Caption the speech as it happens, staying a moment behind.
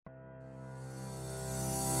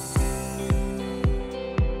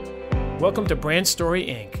Welcome to Brand Story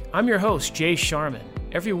Inc. I'm your host, Jay Sharman.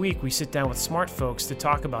 Every week we sit down with smart folks to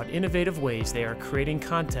talk about innovative ways they are creating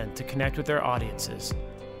content to connect with their audiences.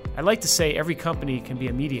 I like to say every company can be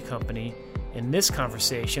a media company, and this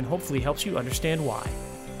conversation hopefully helps you understand why.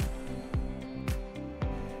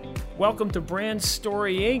 Welcome to Brand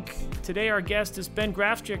Story Inc. Today our guest is Ben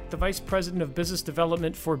Grafczyk, the Vice President of Business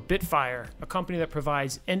Development for Bitfire, a company that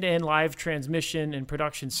provides end-to-end live transmission and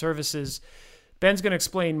production services. Ben's going to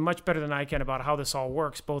explain much better than I can about how this all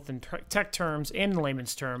works, both in tech terms and in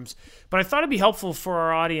layman's terms. But I thought it'd be helpful for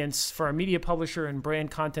our audience, for our media publisher and brand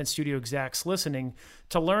content studio execs listening,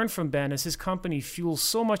 to learn from Ben as his company fuels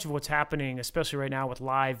so much of what's happening, especially right now with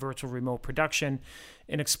live virtual remote production,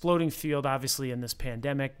 an exploding field, obviously, in this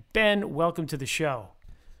pandemic. Ben, welcome to the show.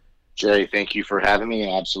 Jay, thank you for having me. An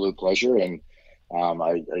absolute pleasure. And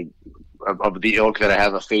I of the ilk that I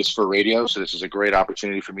have a face for radio, so this is a great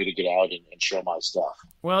opportunity for me to get out and show my stuff.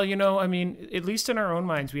 Well, you know, I mean, at least in our own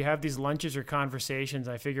minds, we have these lunches or conversations.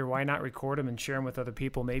 I figure why not record them and share them with other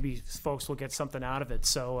people? Maybe folks will get something out of it.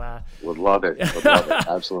 So would love it.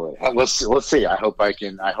 Absolutely. Let's see. I hope I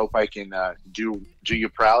can do you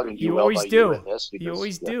proud and do you well always by do. you in this. Because, you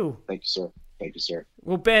always do. Thank you, sir.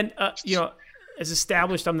 Well, Ben, you know, as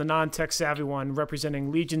established, I'm the non-tech savvy one,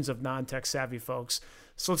 representing legions of non-tech savvy folks.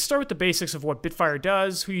 So let's start with the basics of what Bitfire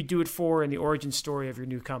does, who you do it for, and the origin story of your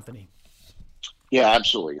new company. Yeah,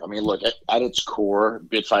 absolutely. I mean, look, at its core,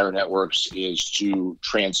 Bitfire Networks is to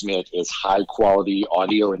transmit as high quality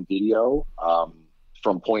audio and video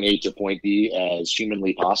from point A to point B as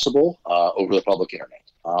humanly possible over the public internet.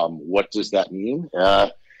 What does that mean?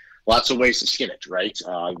 Lots of ways to skin it, right?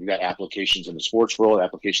 You've got applications in the sports world,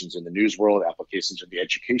 applications in the news world, applications in the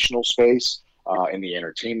educational space, in the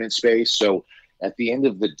entertainment space. So at the end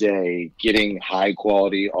of the day, getting high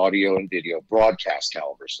quality audio and video, broadcast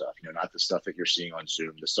caliber stuff, you know, not the stuff that you're seeing on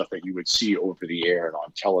Zoom, the stuff that you would see over the air and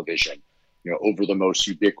on television, you know, over the most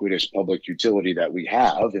ubiquitous public utility that we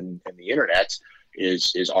have in the internet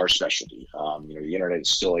is our specialty. You know, the internet is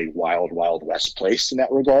still a wild, wild west place in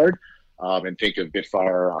that regard. And think of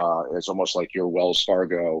Bitfire as almost like your Wells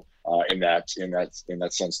Fargo in that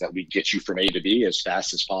sense that we get you from A to B as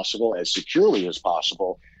fast as possible, as securely as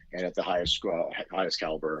possible, and at the highest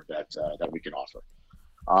caliber that we can offer.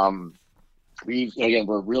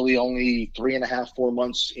 We're really only 3.5, 4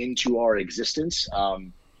 months into our existence.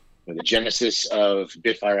 The genesis of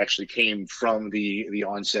Bitfire actually came from the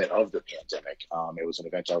onset of the pandemic. It was an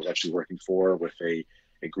event I was actually working for with a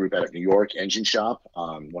group out of New York, Engine Shop.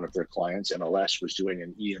 One of their clients, MLS, was doing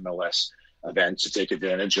an EMLS event to take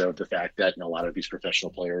advantage of the fact that, you know, a lot of these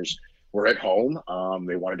professional players were at home.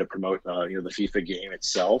 They wanted to promote, the FIFA game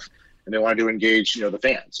itself, and they wanted to engage, the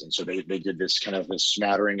fans. And so they did this kind of this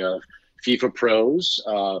smattering of FIFA pros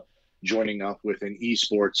joining up with an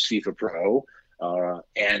esports FIFA pro,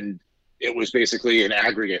 and it was basically an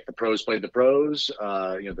aggregate. The pros played the pros,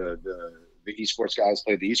 the esports guys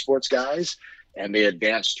played the esports guys, and they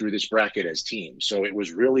advanced through this bracket as teams. So it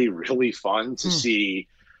was really, really fun to see,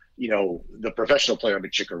 the professional player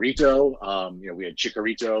with Chicharito. We had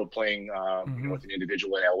Chicharito playing with an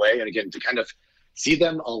individual in LA. And again, to kind of see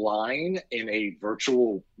them align in a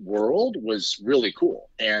virtual world was really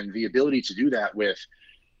cool. And the ability to do that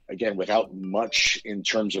without much in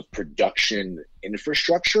terms of production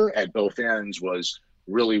infrastructure at both ends was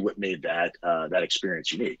really what made that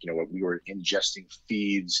experience unique. We were ingesting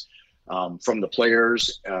feeds from the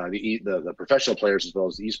players, the professional players, as well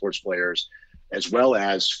as the esports players, as well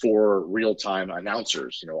as for real-time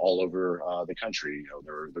announcers, all over the country.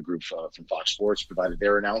 The group from Fox Sports provided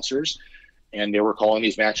their announcers, and they were calling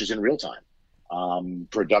these matches in real time.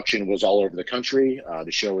 Production was all over the country.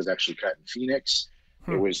 The show was actually cut in Phoenix.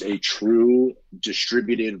 It was a true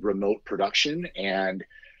distributed remote production, and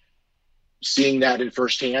seeing that in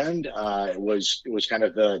firsthand was kind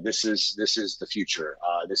of this is the future.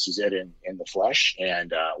 This is it in the flesh,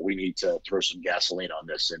 and we need to throw some gasoline on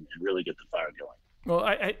this and really get the fire going. Well,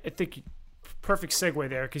 I think perfect segue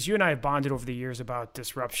there, because you and I have bonded over the years about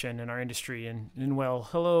disruption in our industry, and well,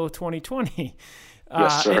 hello 2020.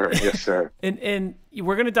 Yes, sir. Yes, sir. And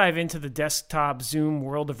we're going to dive into the desktop Zoom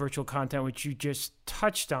world of virtual content, which you just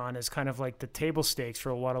touched on as kind of like the table stakes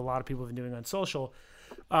for what a lot of people have been doing on social.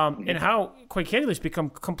 And how, quite candidly, it's become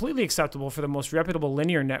completely acceptable for the most reputable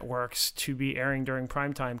linear networks to be airing during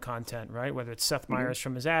primetime content, right? Whether it's Seth Meyers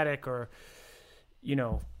from his attic or,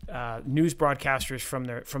 news broadcasters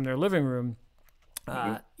from their living room.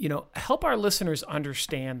 Help our listeners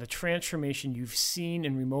understand the transformation you've seen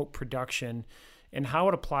in remote production and how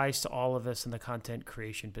it applies to all of us in the content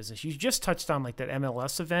creation business. You just touched on like that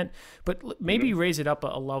MLS event, but maybe raise it up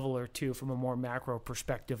a level or two from a more macro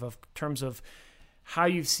perspective of terms of how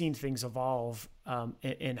you've seen things evolve,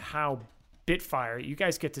 and how Bitfire, you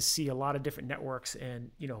guys get to see a lot of different networks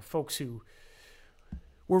and, folks who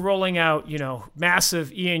were rolling out,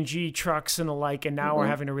 massive ENG trucks and the like, and now we're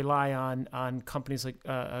having to rely on companies like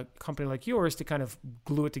a company like yours to kind of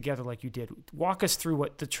glue it together like you did. Walk us through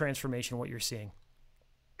what the transformation, what you're seeing.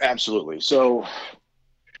 Absolutely. So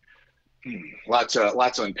lots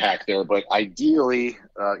to unpack there, but ideally,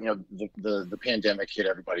 the pandemic hit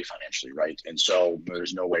everybody financially, right? And so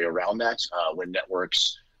there's no way around that. When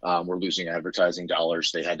networks were losing advertising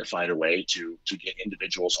dollars, they had to find a way to get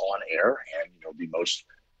individuals on air, and the most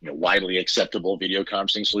widely acceptable video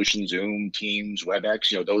conferencing solutions, Zoom, Teams,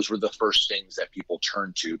 WebEx, those were the first things that people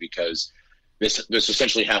turned to, because this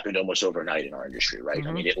essentially happened almost overnight in our industry, right?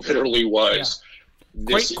 I mean, it literally was. Yeah.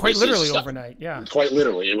 Quite literally overnight, yeah. Quite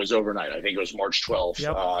literally, it was overnight. I think it was March 12th,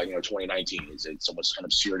 2019. It's almost kind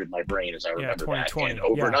of seared in my brain as I remember that. And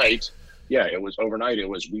overnight, it was overnight. It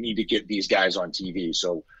was, we need to get these guys on TV.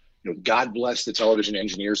 So, God bless the television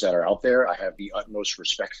engineers that are out there. I have the utmost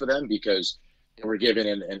respect for them, because they were given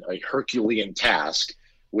a Herculean task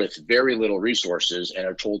with very little resources and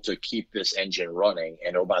are told to keep this engine running.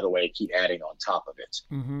 And oh, by the way, keep adding on top of it.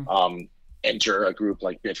 Enter a group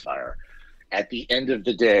like Bitfire. At the end of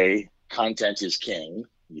the day, content is king.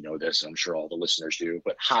 You know this, I'm sure all the listeners do,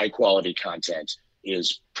 but high quality content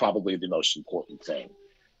is probably the most important thing.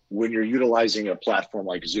 When you're utilizing a platform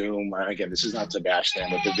like Zoom, and again, this is not to bash them,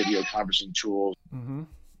 but the video conferencing tools,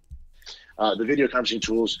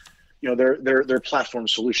 they're platform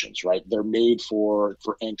solutions, right? They're made for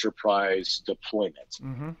enterprise deployment.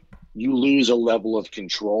 You lose a level of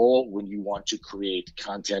control when you want to create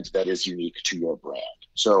content that is unique to your brand.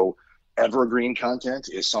 So evergreen content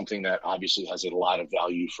is something that obviously has a lot of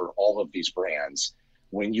value for all of these brands.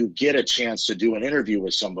 When you get a chance to do an interview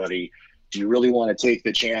with somebody, do you really want to take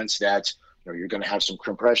the chance that you're going to have some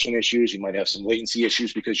compression issues, you might have some latency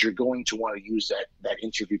issues, because you're going to want to use that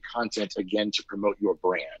interview content again to promote your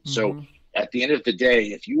brand? So at the end of the day,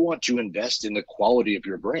 if you want to invest in the quality of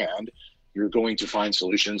your brand, you're going to find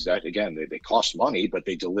solutions that, again, they cost money, but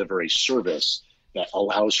they deliver a service that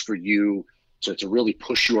allows for you to really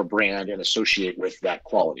push your brand and associate with that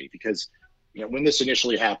quality. Because when this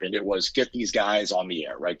initially happened, it was get these guys on the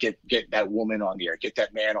air, right? Get that woman on the air, get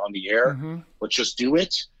that man on the air. Let's just do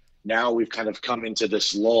it. Now we've kind of come into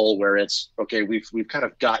this lull where it's okay. We've kind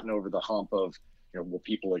of gotten over the hump of, will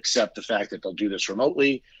people accept the fact that they'll do this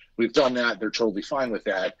remotely? We've done that. They're totally fine with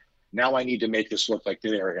that. Now I need to make this look like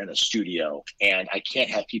they're in a studio, and I can't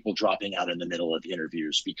have people dropping out in the middle of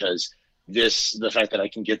interviews, because the fact that I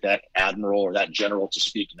can get that admiral or that general to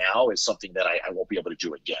speak now is something that I won't be able to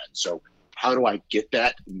do again. So how do I get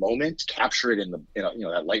that moment, capture it in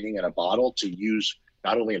that lightning in a bottle to use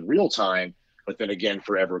not only in real time, but then again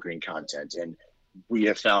for evergreen content? And we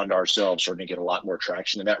have found ourselves starting to get a lot more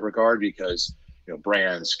traction in that regard, because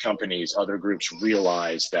brands, companies, other groups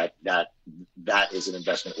realize that is an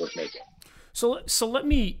investment worth making. So let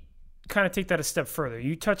me kind of take that a step further.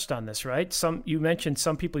 You touched on this, right? You mentioned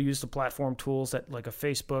some people use the platform tools that like a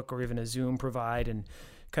Facebook or even a Zoom provide, and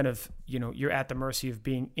kind of, you're at the mercy of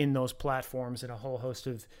being in those platforms and a whole host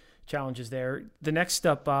of challenges there. The next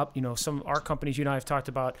step up, some our companies, you and I have talked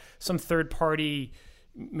about some third party,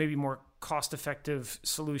 maybe more cost-effective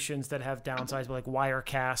solutions that have downsides, like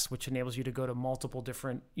Wirecast, which enables you to go to multiple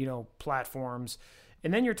different, platforms.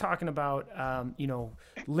 And then you're talking about,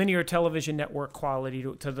 linear television network quality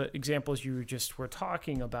to the examples you just were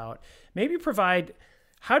talking about. Maybe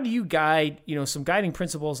how do you guide, some guiding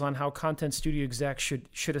principles on how content studio execs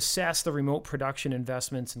should assess the remote production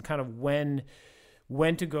investments, and kind of when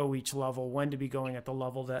to go each level, when to be going at the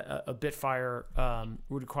level that a Bitfire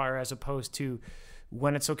would require, as opposed to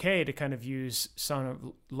when it's okay to kind of use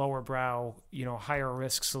some lower brow, higher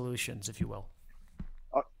risk solutions, if you will.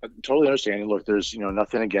 I totally understand. Look, there's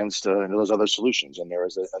nothing against those other solutions, and there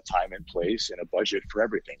is a time and place and a budget for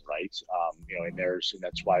everything, right? And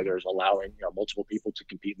that's why there's allowing multiple people to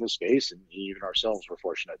compete in the space, and even ourselves were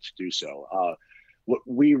fortunate to do so. What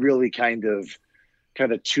we really kind of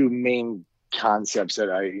two main concepts that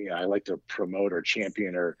I like to promote or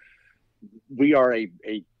champion are, we are a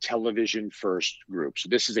television first group. So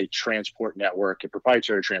this is a transport network, a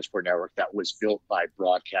proprietary transport network that was built by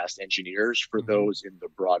broadcast engineers for those in the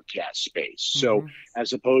broadcast space. So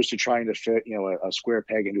as opposed to trying to fit, a square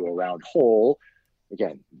peg into a round hole,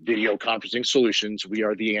 again, video conferencing solutions, we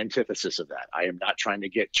are the antithesis of that. I am not trying to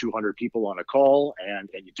get 200 people on a call and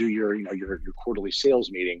you do your quarterly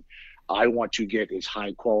sales meeting. I want to get as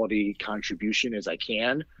high quality contribution as I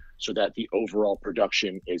can so that the overall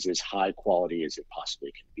production is as high quality as it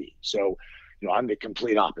possibly can be. So, I'm the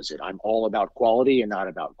complete opposite. I'm all about quality and not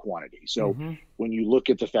about quantity. So when you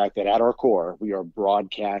look at the fact that at our core, we are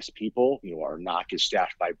broadcast people, our NOC is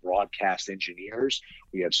staffed by broadcast engineers.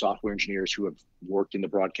 We have software engineers who have worked in the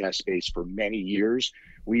broadcast space for many years.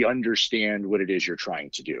 We understand what it is you're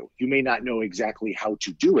trying to do. You may not know exactly how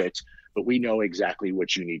to do it, but we know exactly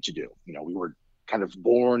what you need to do. We were kind of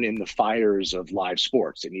born in the fires of live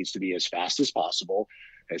sports. It needs to be as fast as possible,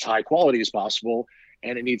 as high quality as possible,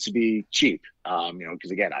 and it needs to be cheap. Because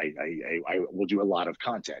again, I will do a lot of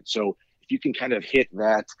content. So if you can kind of hit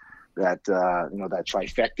that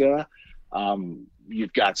trifecta,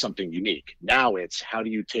 you've got something unique. Now it's how do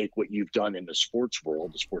you take what you've done in the sports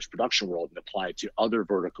world, the sports production world, and apply it to other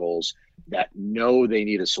verticals that know they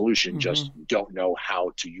need a solution, just don't know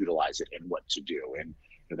how to utilize it and what to do. And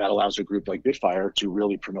that allows a group like Bitfire to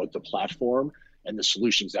really promote the platform and the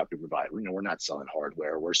solutions that we provide. We're not selling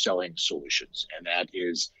hardware, we're selling solutions. And that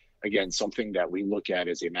is, again, something that we look at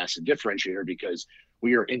as a massive differentiator because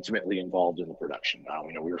we are intimately involved in the production.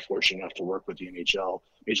 We were fortunate enough to work with the NHL,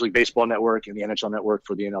 Major League Baseball Network, and the NHL Network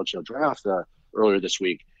for the NHL draft earlier this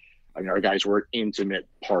week. Our guys were intimate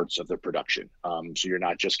parts of the production. So you're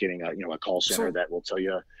not just getting a call center that will tell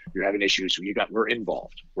you you're having issues. We're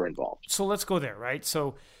involved. We're involved. So let's go there, right?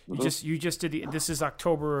 So you just did this is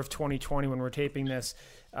October of 2020 when we're taping this.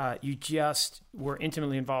 You just were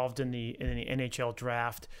intimately involved in the NHL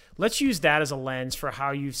draft. Let's use that as a lens for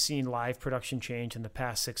how you've seen live production change in the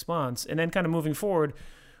past 6 months, and then kind of moving forward,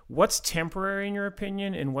 what's temporary in your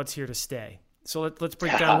opinion, and what's here to stay? So let's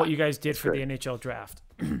break down what you guys did for the NHL draft.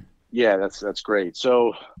 Yeah, that's great.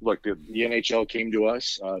 So look, the NHL came to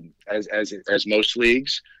us as most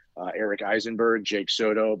leagues. Eric Eisenberg, Jake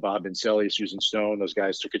Soto, Bob Vincelli, Susan Stone, those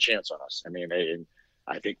guys took a chance on us.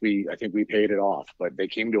 I think we paid it off, but they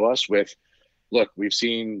came to us with, look, we've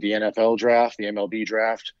seen the NFL draft, the MLB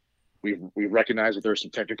draft. We recognize that there are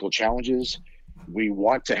some technical challenges. We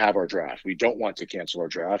want to have our draft. We don't want to cancel our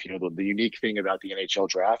draft. The unique thing about the NHL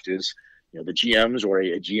draft is, the GMs or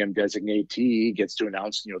a GM designatee gets to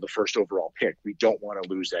announce, the first overall pick. We don't want to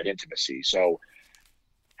lose that intimacy. So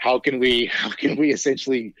how can we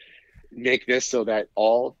essentially make this so that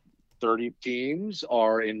all 30 teams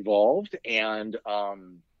are involved and,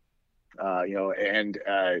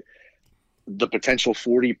 the potential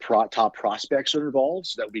 40 top prospects are involved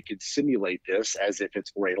so that we could simulate this as if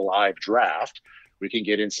it's for a live draft. We can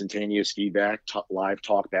get instantaneous feedback, live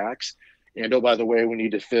talkbacks. And by the way, we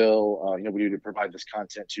need to we need to provide this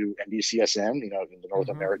content to NBCSN, in the North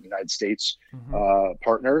American United States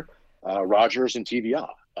partner, Rogers and TVA.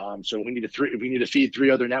 So we need to feed 3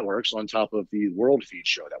 other networks on top of the world feed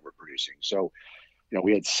show that we're producing. So,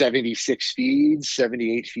 we had 76 feeds,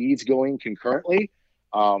 78 feeds going concurrently.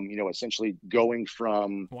 Essentially going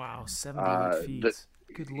from 78 feeds.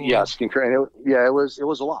 Good Lord. Yes, concurrent. It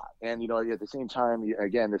was a lot. And at the same time,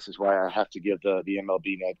 again, this is why I have to give the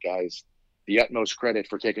MLB Net guys the utmost credit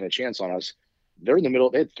for taking a chance on us. They're in the middle.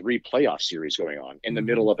 They had 3 playoff series going on in the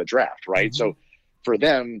middle of a draft, right? So for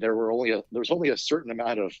them, there was only a certain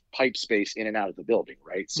amount of pipe space in and out of the building,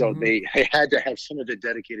 right? So they had to have some of it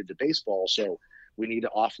dedicated to baseball. So we need to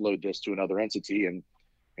offload this to another entity, and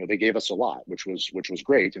they gave us a lot, which was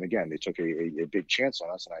great. And again, they took a big chance on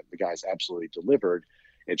us, and the guys absolutely delivered.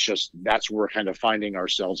 It's just that's where we're kind of finding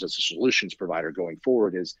ourselves as a solutions provider going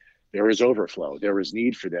forward. Is there is overflow, there is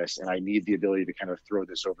need for this, and I need the ability to kind of throw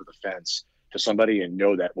this over the fence to somebody and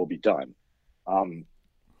know that will be done.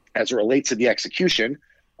 As it relates to the execution,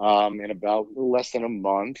 in about less than a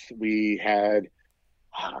month, we had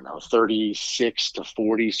 36 to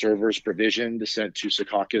 40 servers provisioned sent to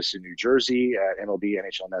Secaucus in New Jersey at MLB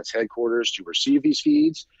NHL Net's headquarters to receive these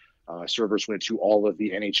feeds. Servers went to all of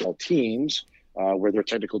the NHL teams, where their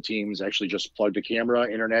technical teams actually just plugged a camera,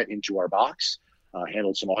 internet into our box,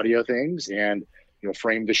 handled some audio things, and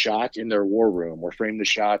framed the shot in their war room or framed the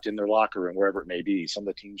shot in their locker room, wherever it may be. Some of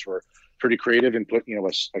the teams were pretty creative and put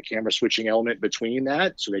a camera switching element between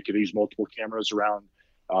that, so they could use multiple cameras around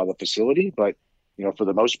the facility. But for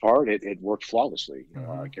the most part, it worked flawlessly.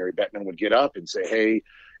 Gary Bettman would get up and say, "Hey,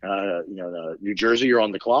 New Jersey, you're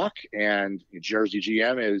on the clock," and New Jersey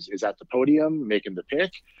GM is at the podium making the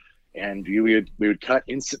pick, and we would cut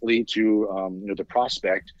instantly to the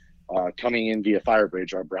prospect coming in via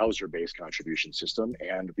Firebridge, our browser-based contribution system,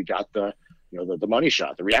 and we got the money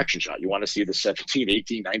shot, the reaction shot. You want to see the 17,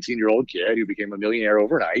 18, 19-year-old kid who became a millionaire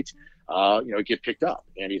overnight, get picked up,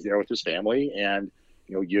 and he's there with his family, and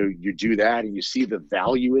you do that, and you see the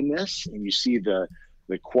value in this, and you see the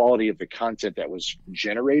quality of the content that was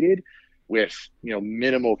generated. with,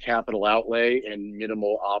 minimal capital outlay and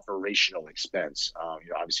minimal operational expense.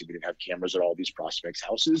 Obviously we didn't have cameras at all these prospects'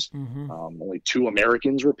 houses. Only 2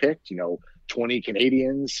 Americans were picked, 20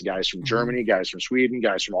 Canadians, guys from Germany, guys from Sweden,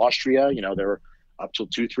 guys from Austria. They were up till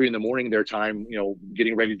 2, 3 in the morning their time,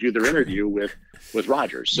 getting ready to do their interview with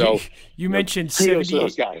Rodgers. So you mentioned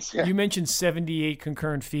those guys. Yeah. You mentioned 78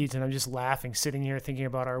 concurrent feeds, and I'm just laughing, sitting here thinking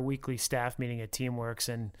about our weekly staff meeting at Teamworks,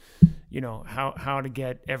 and how to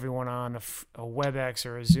get everyone on a WebEx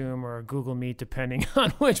or a Zoom or a Google Meet, depending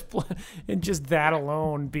on which, and just that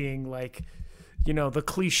alone being like, the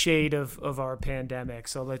cliched of our pandemic.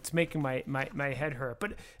 So that's making my head hurt.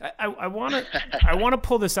 But I want to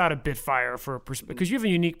pull this out of Bitfire because you have a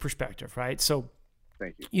unique perspective, right? So,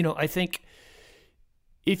 thank you. I think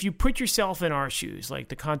if you put yourself in our shoes, like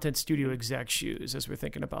the content studio exec shoes, as we're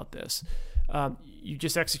thinking about this, you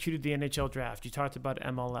just executed the NHL draft. You talked about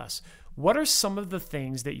MLS. What are some of the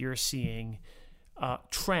things that you're seeing,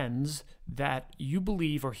 trends that you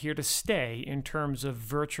believe are here to stay in terms of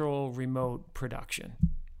virtual remote production?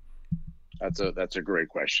 That's a great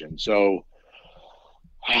question. So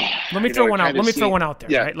let me throw one out. Let me throw one out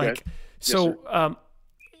there. Yeah, right? Like, so,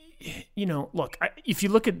 look, if you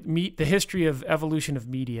look at the history of evolution of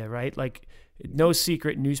media, right? Like, no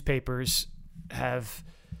secret, newspapers have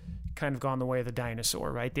kind of gone the way of the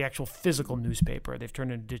dinosaur, right? The actual physical newspaper, they've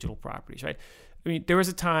turned into digital properties, right? I mean, there was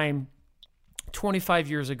a time 25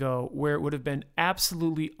 years ago where it would have been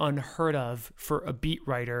absolutely unheard of for a beat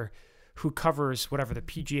writer who covers whatever, the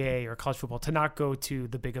PGA or college football, to not go to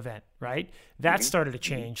the big event, right? That started to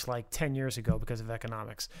change like 10 years ago because of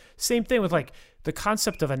economics. Same thing with like the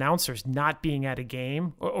concept of announcers not being at a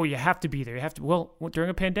game, or you have to be there. You have to, well, during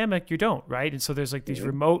a pandemic, you don't, right? And so there's like these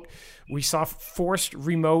we saw forced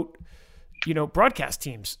remote, broadcast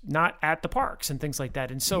teams not at the parks and things like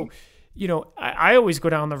that. And so, I always go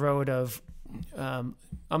down the road of,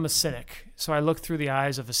 I'm a cynic. So I look through the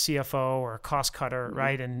eyes of a CFO or a cost cutter,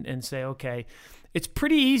 right? And say, okay, it's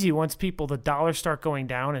pretty easy once the dollars start going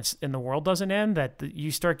down and the world doesn't end, that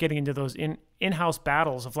you start getting into those in-house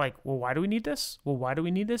battles of like, well, why do we need this? Well, why do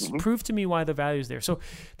we need this? Prove to me why the value is there. So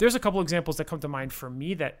there's a couple examples that come to mind for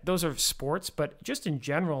me that those are sports, but just in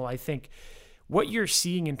general, I think what you're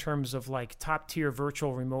seeing in terms of like top tier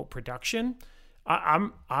virtual remote production,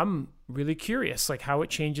 I'm really curious, like how it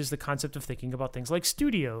changes the concept of thinking about things like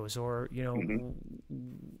studios, or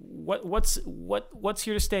what's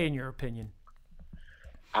here to stay in your opinion.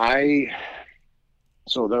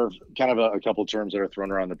 So there are kind of a couple terms that are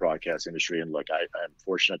thrown around the broadcast industry, and look, I'm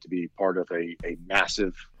fortunate to be part of a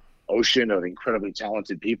massive ocean of incredibly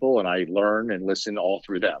talented people, and I learn and listen all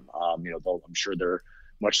through them. I'm sure they're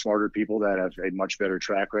much smarter people that have a much better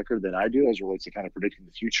track record than I do as it relates to kind of predicting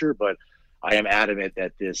the future, but I am adamant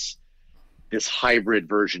that this hybrid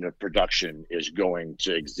version of production is going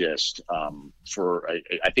to exist.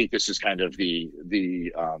 I think this is kind of the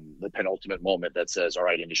penultimate moment that says, all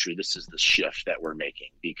right, industry, this is the shift that we're making.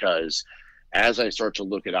 Because as I start to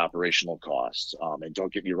look at operational costs, and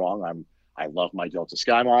don't get me wrong, I love my Delta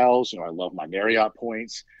Sky Miles, I love my Marriott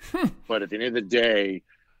points, but at the end of the day,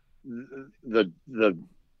 the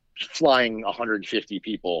flying 150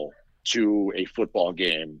 people to a football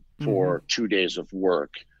game for 2 days of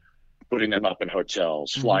work, putting them up in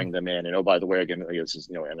hotels, flying them in, and oh, by the way, again, this is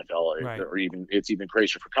NFL, right. Or it's even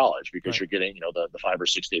crazier for college, because you're getting the 5 or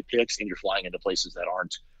 6 day picks, and you're flying into places that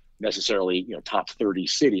aren't necessarily top 30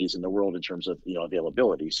 cities in the world in terms of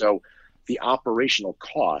availability. So the operational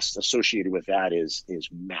cost associated with that is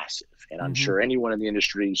massive, and I'm sure anyone in the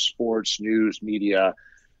industry, sports, news, media.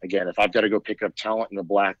 Again, if I've got to go pick up talent in a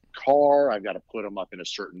black car, I've got to put them up in a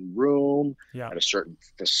certain room at a certain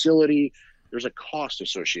facility. There's a cost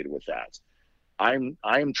associated with that.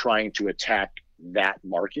 I'm trying to attack that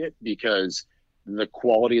market because the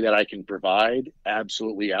quality that I can provide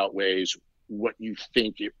absolutely outweighs what you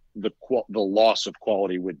think the loss of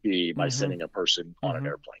quality would be by sending a person on an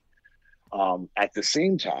airplane. At the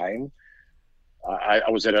same time, I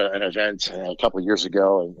was at an event a couple of years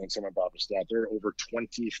ago, and someone brought us that there are over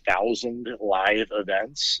 20,000 live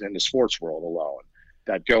events in the sports world alone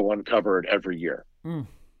that go uncovered every year.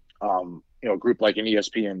 A group like an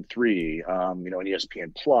ESPN3, an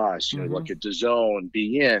ESPN Plus, look at DAZN,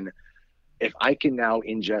 BeIN. If I can now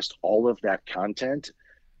ingest all of that content,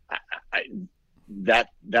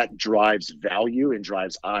 that drives value and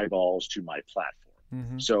drives eyeballs to my platform.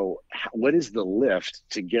 So what is the lift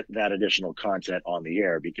to get that additional content on the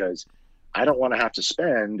air? Because I don't want to have to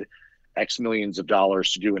spend X millions of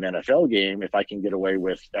dollars to do an NFL game if I can get away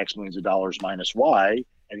with X millions of dollars minus Y,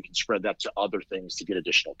 and can spread that to other things to get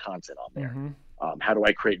additional content on there. How do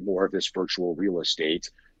I create more of this virtual real estate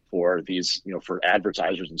for these, for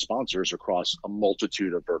advertisers and sponsors across a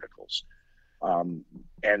multitude of verticals.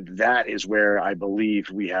 And that is where I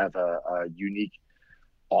believe we have a unique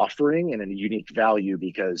offering and a unique value,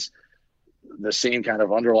 because the same kind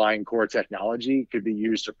of underlying core technology could be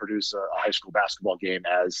used to produce a high school basketball game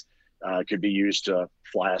as could be used to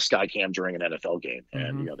fly a Skycam during an NFL game.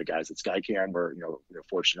 And, the guys at Skycam were,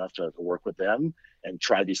 fortunate enough to work with them and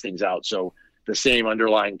try these things out. So the same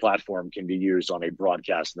underlying platform can be used on a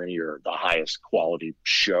broadcast linear, the highest quality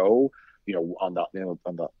show, on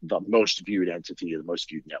the most viewed entity, the most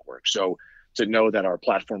viewed network. So to know that our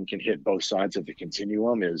platform can hit both sides of the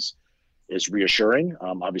continuum is reassuring.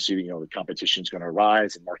 Obviously, the competition is going to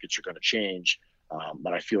rise and markets are going to change.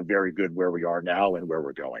 But I feel very good where we are now and where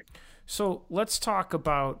we're going. So let's talk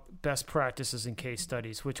about best practices and case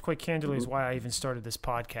studies, which quite candidly is why I even started this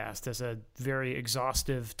podcast, as a very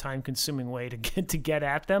exhaustive, time-consuming way to get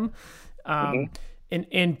at them.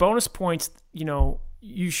 In bonus points,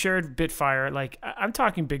 you shared Bitfire. Like, I'm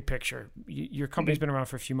talking big picture. Your company's been around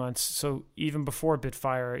for a few months, so even before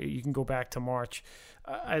Bitfire, you can go back to March.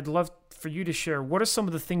 I'd love for you to share, what are some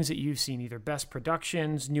of the things that you've seen, either best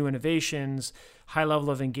productions, new innovations, high level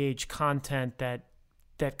of engaged content that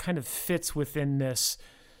kind of fits within this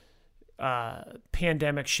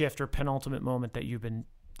pandemic shift or penultimate moment that you've been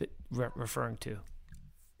referring to?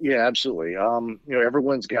 Yeah, absolutely.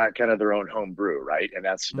 Everyone's got kind of their own home brew, right? And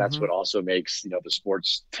that's what also makes, the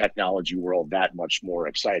sports technology world that much more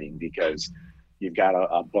exciting, because you've got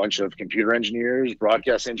a bunch of computer engineers,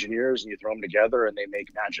 broadcast engineers, and you throw them together and they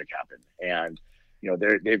make magic happen. And,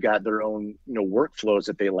 they've got their own, workflows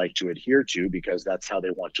that they like to adhere to, because that's how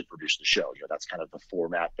they want to produce the show. That's kind of the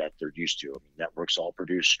format that they're used to. I mean, networks all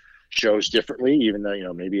produce shows differently, even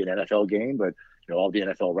though, maybe an NFL game, but all the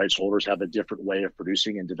NFL rights holders have a different way of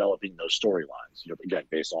producing and developing those storylines, again,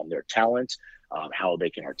 based on their talent, how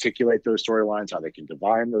they can articulate those storylines, how they can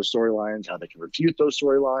divine those storylines, how they can refute those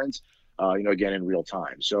storylines, again, in real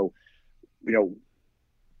time. So,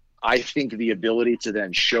 I think the ability to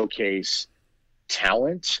then showcase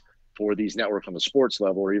talent for these networks on the sports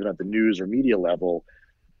level, or even at the news or media level,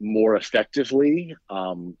 more effectively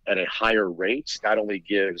at a higher rate, not only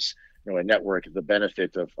gives a network the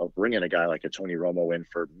benefit of bringing a guy like a Tony Romo in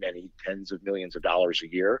for many tens of millions of dollars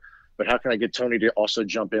a year, but how can I get Tony to also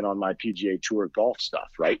jump in on my PGA Tour golf stuff,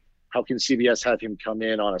 right? How can CBS have him come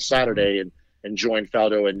in on a Saturday and join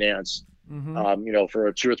Faldo and Nance, for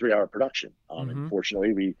a 2 or 3 hour production? And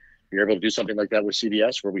fortunately, we were able to do something like that with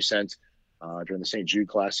CBS, where we sent during the St. Jude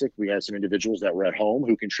Classic, we had some individuals that were at home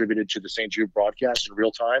who contributed to the St. Jude broadcast in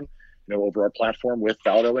real time, over our platform with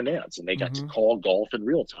Faldo and Nance, and they got to call golf in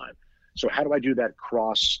real time. So how do I do that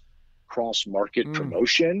cross market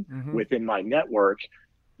promotion within my network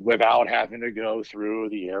without having to go through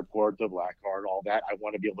the airport, the black card, all that? I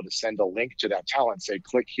want to be able to send a link to that talent, say,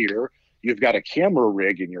 click here. You've got a camera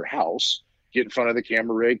rig in your house. Get in front of the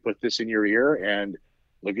camera rig, put this in your ear, and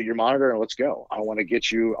look at your monitor, and let's go. I want to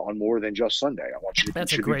get you on more than just Sunday. I want you to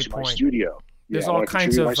contribute to my studio. There's all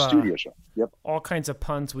kinds of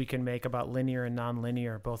puns we can make about linear and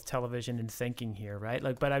nonlinear, both television and thinking here, right?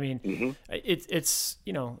 Like, but I mean, it's it's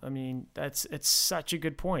such a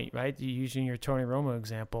good point, right? Using your Tony Romo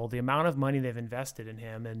example, the amount of money they've invested in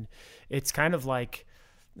him, and it's kind of like,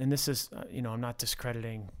 and this is, I'm not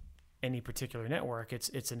discrediting any particular network.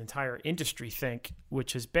 It's an entire industry think,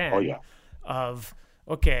 which has been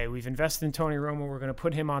okay, we've invested in Tony Romo. We're going to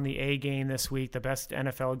put him on the A game this week, the best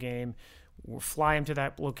NFL game. We'll fly him to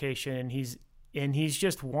that location, and he's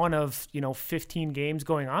just one of 15 games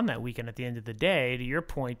going on that weekend. At the end of the day, to your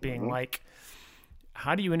point, being like,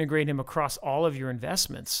 how do you integrate him across all of your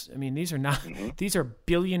investments? I mean, these are not these are $1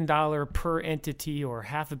 billion per entity or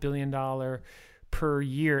 $500 million per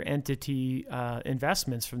year entity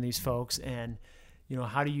investments from these folks, and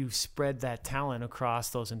how do you spread that talent across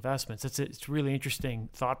those investments? It's a really interesting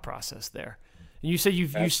thought process there. And you said you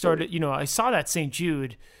started, I saw that St.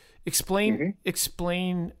 Jude. Explain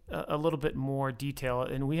a little bit more detail,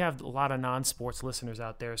 and we have a lot of non-sports listeners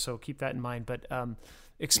out there, so keep that in mind. But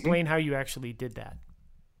explain how you actually did that.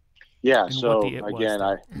 Yeah. So again,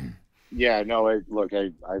 I've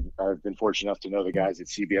been fortunate enough to know the guys at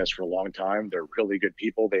CBS for a long time. They're really good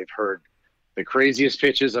people. They've heard the craziest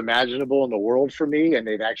pitches imaginable in the world for me, and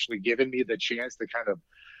they've actually given me the chance to kind of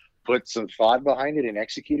put some thought behind it and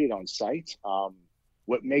execute it on site.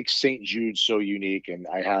 What makes St. Jude so unique, and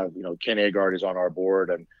I have, Ken Agard is on our board,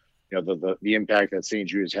 and the impact that St.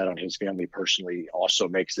 Jude has had on his family personally also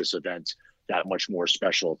makes this event that much more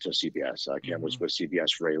special to CBS. Ken was with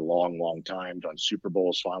CBS for a long, long time, done Super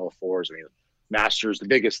Bowls, Final Fours, Masters, the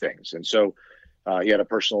biggest things. And so he had a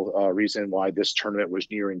personal reason why this tournament was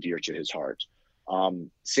near and dear to his heart.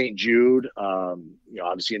 St. Jude,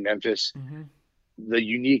 obviously in Memphis, the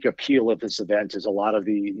unique appeal of this event is a lot of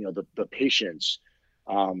the patients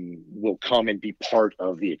will come and be part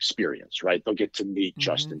of the experience, right? They'll get to meet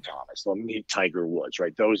Justin Thomas, they'll meet Tiger Woods,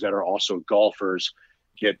 right? Those that are also golfers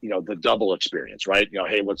get, the double experience, right?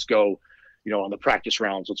 Hey, let's go, on the practice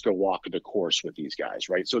rounds, let's go walk the course with these guys,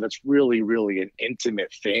 right? So that's really, really an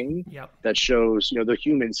intimate thing that shows, the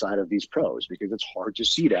human side of these pros, because it's hard to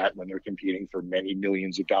see that when they're competing for many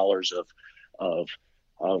millions of dollars of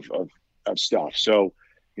stuff. So,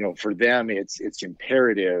 for them, it's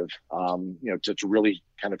imperative, to really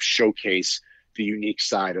kind of showcase the unique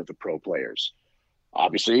side of the pro players.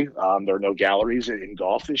 Obviously, there are no galleries in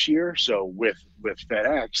golf this year. So with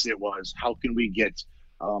FedEx, it was, how can we get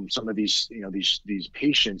some of these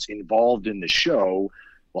patients involved in the show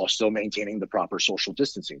while still maintaining the proper social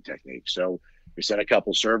distancing technique. So we sent a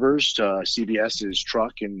couple servers to CBS's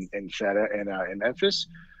truck in Memphis,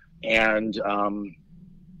 and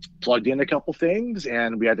plugged in a couple things,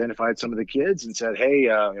 and we identified some of the kids and said, hey,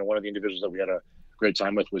 one of the individuals that we had a great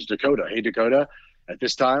time with was Dakota. Hey, Dakota, at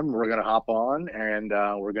this time, we're going to hop on and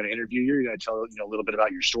we're going to interview you. You're going to tell a little bit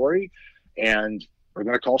about your story, and we're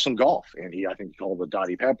going to call some golf. And I think he called with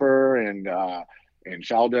Dottie Pepper and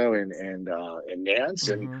Faldo and Nance.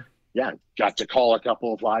 And got to call a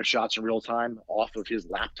couple of live shots in real time off of his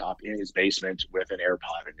laptop in his basement with an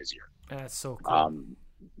AirPod in his ear. That's so cool.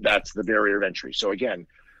 That's the barrier of entry. So again,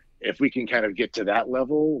 if we can kind of get to that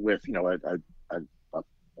level with, an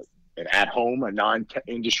at-home, a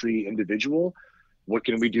non-industry individual, what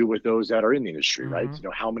can we do with those that are in the industry, right?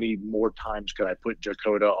 How many more times could I put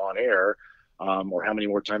Dakota on air, or how many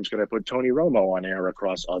more times could I put Tony Romo on air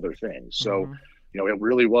across other things? So, it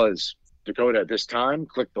really was, Dakota, at this time,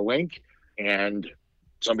 click the link, and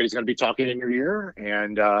somebody's going to be talking in your ear,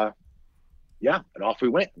 and and off we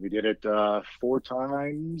went. We did it 4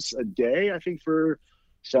 times a day, I think, for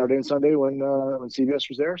Saturday and Sunday when CBS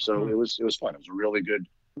was there. So it was fun. It was a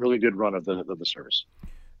really good run of the service.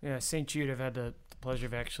 Yeah, St. Jude, I've had the pleasure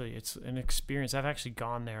of it's an experience. I've actually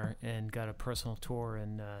gone there and got a personal tour,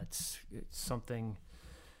 and it's something,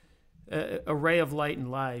 a ray of light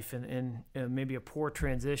in life, and maybe a poor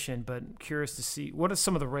transition, but curious to see what are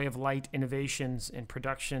some of the ray of light innovations and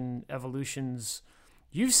production evolutions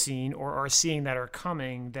you've seen or are seeing that are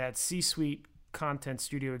coming that C-suite content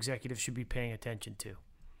studio executives should be paying attention to.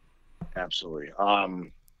 Absolutely.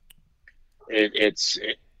 It's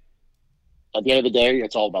at the end of the day,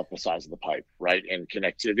 it's all about the size of the pipe, right? And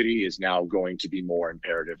connectivity is now going to be more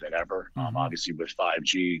imperative than ever. Obviously, with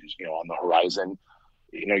 5G, on the horizon,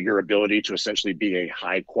 your ability to essentially be a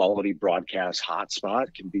high quality broadcast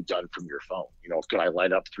hotspot can be done from your phone. Could I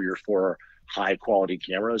light up 3 or 4 high quality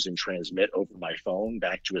cameras and transmit over my phone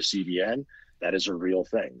back to a CDN? That is a real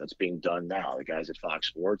thing that's being done now. The guys at Fox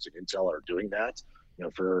Sports and Intel are doing that,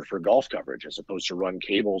 for golf coverage, as opposed to run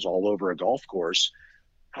cables all over a golf course.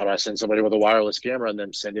 How do I send somebody with a wireless camera and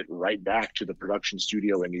then send it right back to the production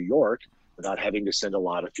studio in New York without having to send a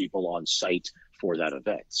lot of people on site for that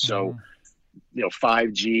event? So,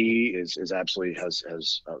 5G is absolutely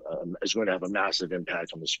is going to have a massive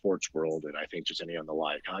impact on the sports world, and I think just any on the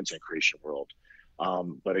live content creation world.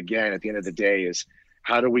 But again, at the end of the day, is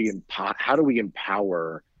how do we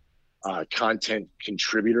empower content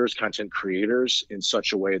contributors, content creators in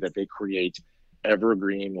such a way that they create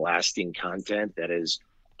evergreen, lasting content that is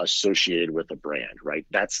associated with a brand, right?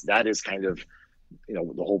 That is kind of, the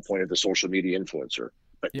whole point of the social media influencer.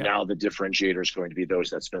 But now the differentiator is going to be those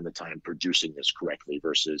that spend the time producing this correctly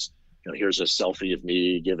versus, here's a selfie of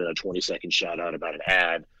me giving a 20-second shout out about an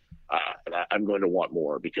ad. And I'm going to want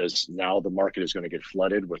more, because now the market is going to get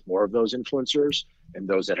flooded with more of those influencers, and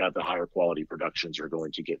those that have the higher quality productions are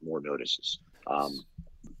going to get more notices.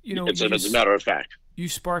 It's a matter of fact. You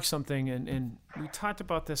sparked something, and we talked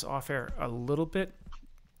about this off air a little bit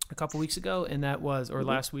a couple weeks ago, and that was, or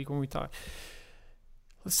last week when we talked.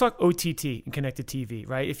 Let's talk OTT and connected TV,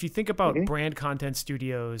 right? If you think about brand content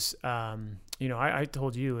studios, I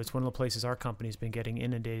told you it's one of the places our company's been getting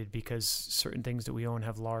inundated because certain things that we own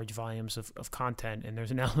have large volumes of content, and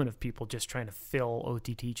there's an element of people just trying to fill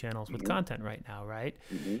OTT channels with content right now, right?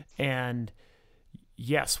 And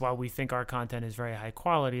yes, while we think our content is very high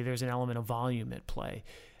quality, there's an element of volume at play.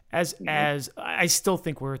 As I still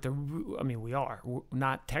think we are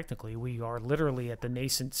not technically, we are literally at the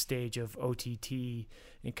nascent stage of OTT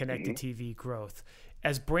and connected TV growth.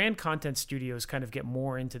 As brand content studios kind of get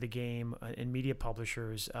more into the game and media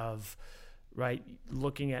publishers of, right,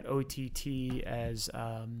 looking at OTT as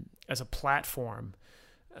a platform,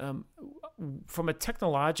 from a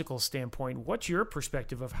technological standpoint, what's your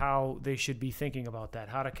perspective of how they should be thinking about that?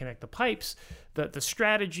 How to connect the pipes, the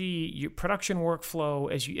strategy, your production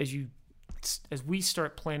workflow, as we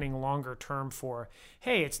start planning longer term for,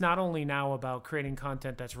 hey, it's not only now about creating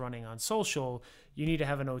content that's running on social. You need to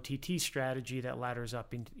have an OTT strategy that ladders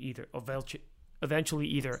up into eventually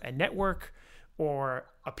either a network or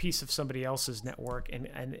a piece of somebody else's network,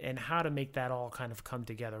 and how to make that all kind of come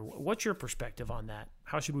together. What's your perspective on that?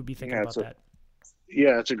 How should we be thinking about that?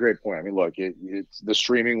 Yeah, that's a great point. I mean, look, it's the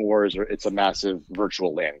streaming wars. It's a massive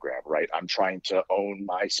virtual land grab, right? I'm trying to own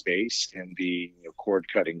my space in the cord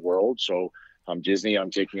cutting world. So I'm Disney.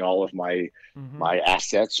 I'm taking all of my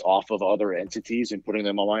assets off of other entities and putting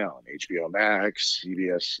them on my own. HBO Max,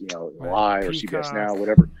 CBS, Live, or CBS Now,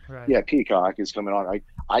 whatever. Right. Yeah, Peacock is coming on.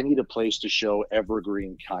 I need a place to show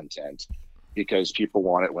evergreen content because people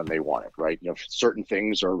want it when they want it, right? Certain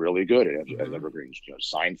things are really good at evergreens.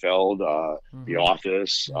 Seinfeld, The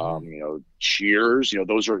Office, Cheers.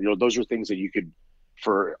 Those are things that you could,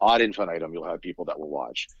 for ad infinitum, you'll have people that will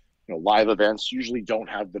watch. Live events usually don't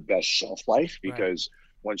have the best shelf life because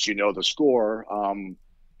once you know the score,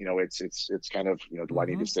 it's kind of do I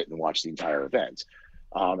need to sit and watch the entire event?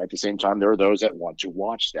 At the same time, there are those that want to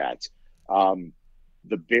watch that.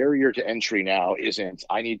 The barrier to entry now isn't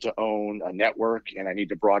I need to own a network and I need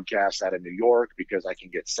to broadcast out of New York because I can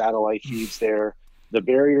get satellite feeds there. The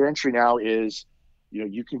barrier to entry now is,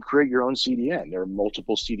 you can create your own CDN. There are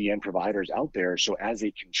multiple CDN providers out there. So as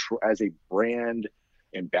a brand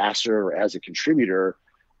ambassador or as a contributor,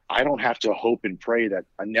 I don't have to hope and pray that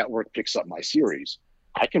a network picks up my series.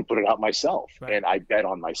 I can put it out myself, and I bet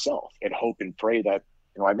on myself and hope and pray that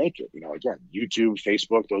I make it. Again, YouTube,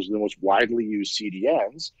 Facebook, those are the most widely used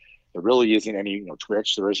CDNs. There really isn't any,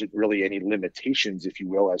 Twitch. There isn't really any limitations, if you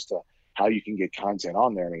will, as to how you can get content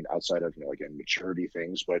on there. I mean, outside of again maturity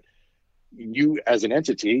things, but you as an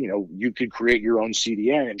entity, you could create your own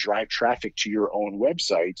CDN and drive traffic to your own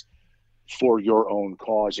website for your own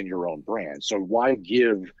cause and your own brand. So why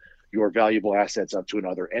give your valuable assets up to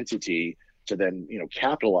another entity to then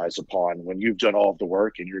capitalize upon when you've done all of the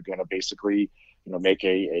work and you're going to basically make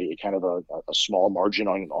a kind of a small margin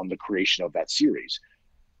on the creation of that series?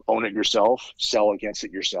 Own it yourself, sell against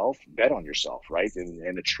it yourself, bet on yourself, right?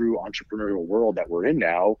 In the true entrepreneurial world that we're in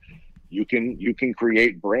now, you can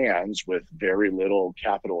create brands with very little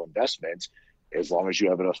capital investment as long as you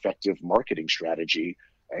have an effective marketing strategy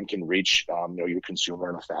and can reach your consumer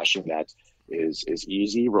in a fashion that is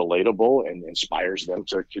easy, relatable, and inspires them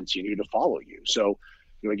to continue to follow you. So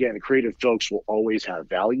again, creative folks will always have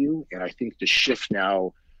value. And I think the shift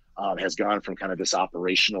now has gone from kind of this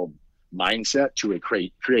operational mindset to a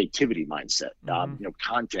creativity mindset.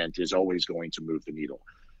 Content is always going to move the needle.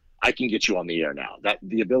 I can get you on the air now. That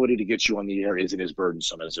the ability to get you on the air isn't as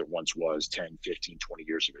burdensome as it once was 10, 15, 20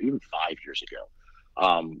 years ago, even 5 years ago.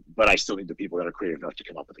 But I still need the people that are creative enough to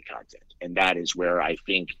come up with the content. And that is where I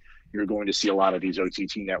think you're going to see a lot of these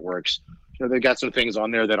OTT networks. They've got some things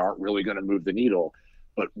on there that aren't really going to move the needle.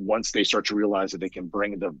 But once they start to realize that they can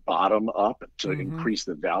bring the bottom up to increase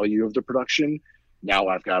the value of the production, now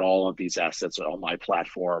I've got all of these assets on my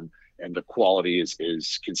platform and the quality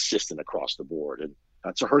is consistent across the board. And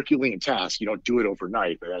that's a Herculean task. You don't do it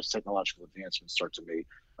overnight, but as technological advancements start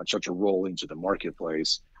to roll into the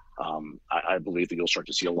marketplace, I believe that you'll start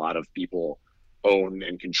to see a lot of people own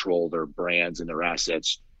and control their brands and their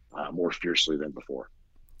assets more fiercely than before.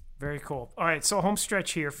 Very cool. All right, so home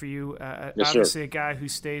stretch here for you. Yes, obviously, sir. A guy who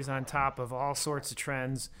stays on top of all sorts of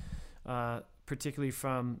trends, particularly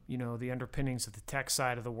from the underpinnings of the tech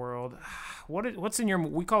side of the world. What's in your?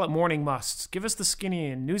 We call it morning musts. Give us the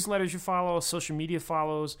skinny and newsletters you follow, social media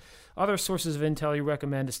follows, other sources of intel you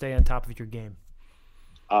recommend to stay on top of your game.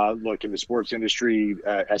 Look, in the sports industry,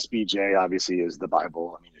 SBJ obviously is the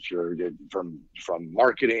Bible. I mean, if you're from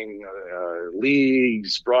marketing,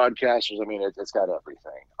 leagues, broadcasters, I mean, it's got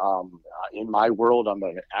everything. In my world, I'm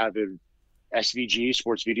an avid SVG,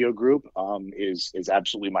 Sports Video Group, is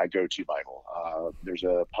absolutely my go-to Bible. There's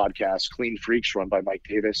a podcast, Clean Freaks, run by Mike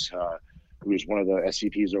Davis, who is one of the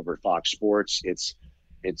SVPs over at Fox Sports. It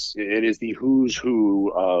is the who's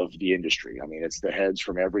who of the industry. I mean, it's the heads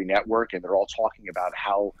from every network, and they're all talking about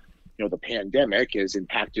how, the pandemic has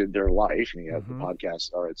impacted their life. And you have the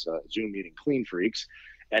podcast, or it's a Zoom meeting, Clean Freaks,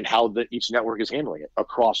 and how each network is handling it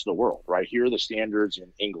across the world, right? Here are the standards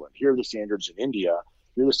in England. Here are the standards in India.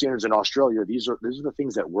 Here are the standards in Australia. These are the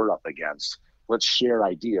things that we're up against. Let's share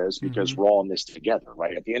ideas because we're all in this together,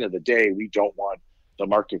 right? At the end of the day, we don't want the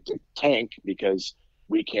market to tank because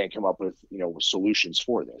we can't come up with solutions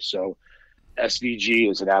for this. So SVG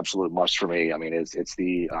is an absolute must for me. I mean,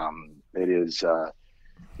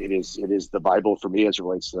 it is the Bible for me as it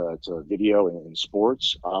relates to video and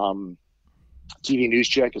sports. TV News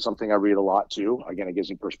Check is something I read a lot too. Again, it gives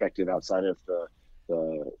me perspective outside of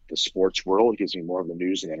the sports world. It gives me more of the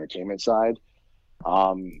news and entertainment side.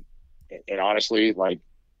 And honestly, like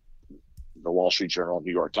the Wall Street Journal,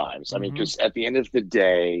 New York Times. I mean, because at the end of the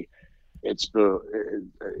day, it's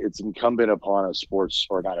incumbent upon a sports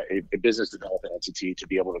or not a business development entity to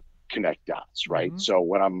be able to connect dots, right? So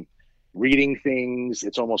when I'm reading things,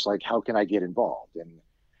 it's almost like, how can I get involved? And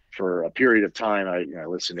for a period of time, I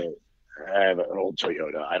have an old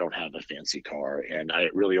Toyota. I don't have a fancy car, and I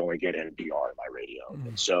really only get NPR in my radio.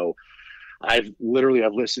 And so I've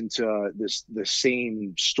listened to the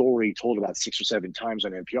same story told about 6 or 7 times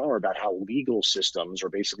on NPR about how legal systems are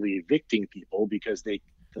basically evicting people because the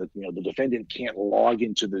defendant can't log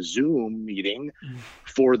into the Zoom meeting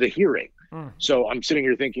for the hearing. So I'm sitting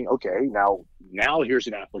here thinking, okay, now here's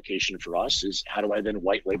an application for us is how do I then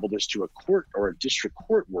white label this to a court or a district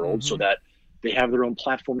court world so that they have their own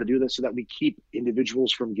platform to do this, so that we keep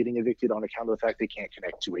individuals from getting evicted on account of the fact they can't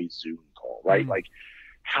connect to a Zoom call, right? Like,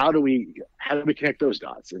 how do we connect those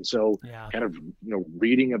dots? And so kind of,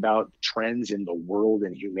 reading about trends in the world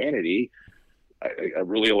and humanity, it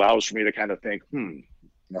really allows for me to kind of think,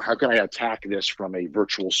 how can I attack this from a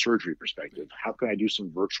virtual surgery perspective? How can I do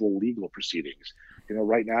some virtual legal proceedings?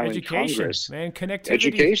 Right now in Congress, connectivity.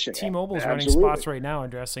 Education. T-Mobile's running spots right now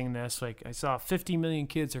addressing this. Like, I saw 50 million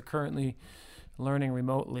kids are currently learning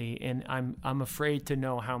remotely, and I'm afraid to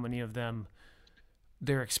know how many of them,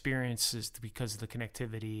 their experiences because of the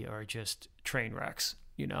connectivity are just train wrecks.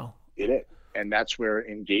 It is. And that's where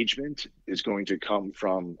engagement is going to come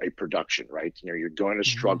from a production, right? You're going to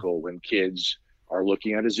struggle when kids are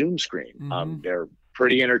looking at a Zoom screen. They're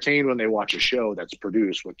pretty entertained when they watch a show that's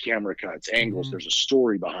produced with camera cuts, angles. There's a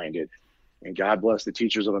story behind it. And God bless the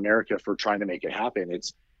teachers of America for trying to make it happen.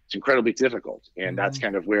 It's incredibly difficult. And that's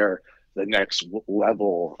kind of where the next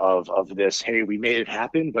level of this, hey, we made it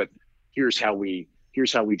happen, but here's how we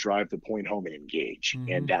drive the point home and engage.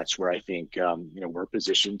 And that's where I think, we're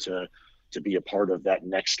positioned to be a part of that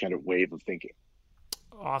next kind of wave of thinking.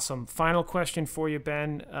 Awesome. Final question for you,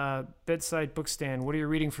 Ben. Bedside Bookstand, what are you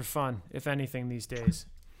reading for fun, if anything, these days?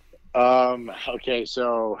 Okay,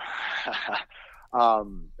 so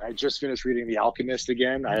I just finished reading The Alchemist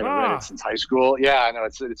again. I haven't read it since high school. Yeah, I know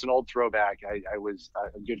it's an old throwback. I was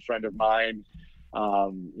a good friend of mine,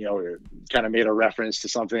 kind of made a reference to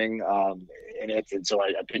something in it, and so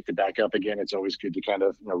I picked it back up again. It's always good to kind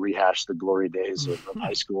of rehash the glory days of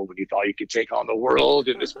high school when you thought you could take on the world,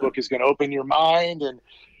 and this book is going to open your mind, and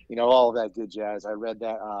all of that good jazz. I read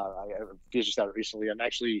that. I finished that recently. I'm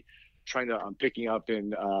actually I'm picking up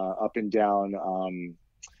Up and Down.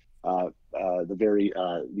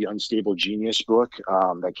 The Unstable Genius book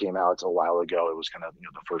that came out a while ago. It was kind of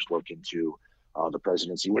the first look into the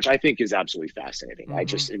presidency, which I think is absolutely fascinating. I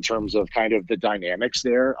just, in terms of kind of the dynamics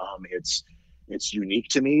there, it's unique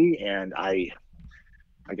to me. And I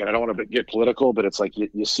don't want to get political, but it's like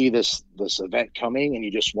you see this event coming, and I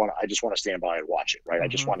just want to stand by and watch it, right? I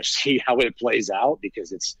just want to see how it plays out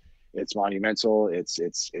because it's monumental.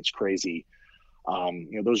 It's crazy.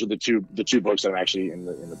 Those are the two books that I'm actually in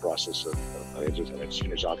the process of. I just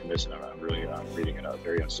finished Alchemist, and I'm really reading a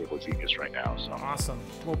Very Unstable Genius right now. So awesome.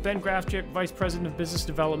 Well, Ben Grafchick, Vice President of Business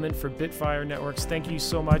Development for Bitfire Networks, thank you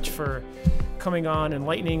so much for coming on,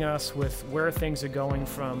 enlightening us with where things are going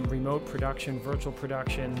from remote production, virtual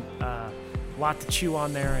production. A lot to chew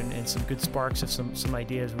on there, and some good sparks of some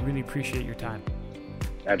ideas. We really appreciate your time.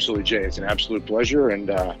 Absolutely, Jay. It's an absolute pleasure,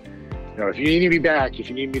 and if you need me back, if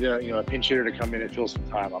you need me to, a pinch hitter to come in and fill some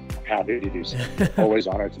time, I'm happy to do so. Always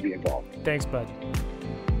honored to be involved. Thanks, bud.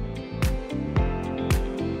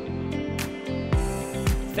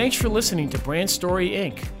 Thanks for listening to Brand Story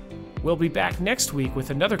Inc. We'll be back next week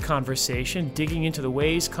with another conversation digging into the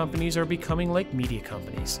ways companies are becoming like media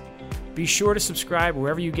companies. Be sure to subscribe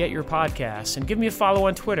wherever you get your podcasts, and give me a follow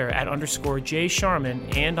on Twitter @_Jay Sharman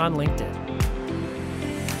and on LinkedIn.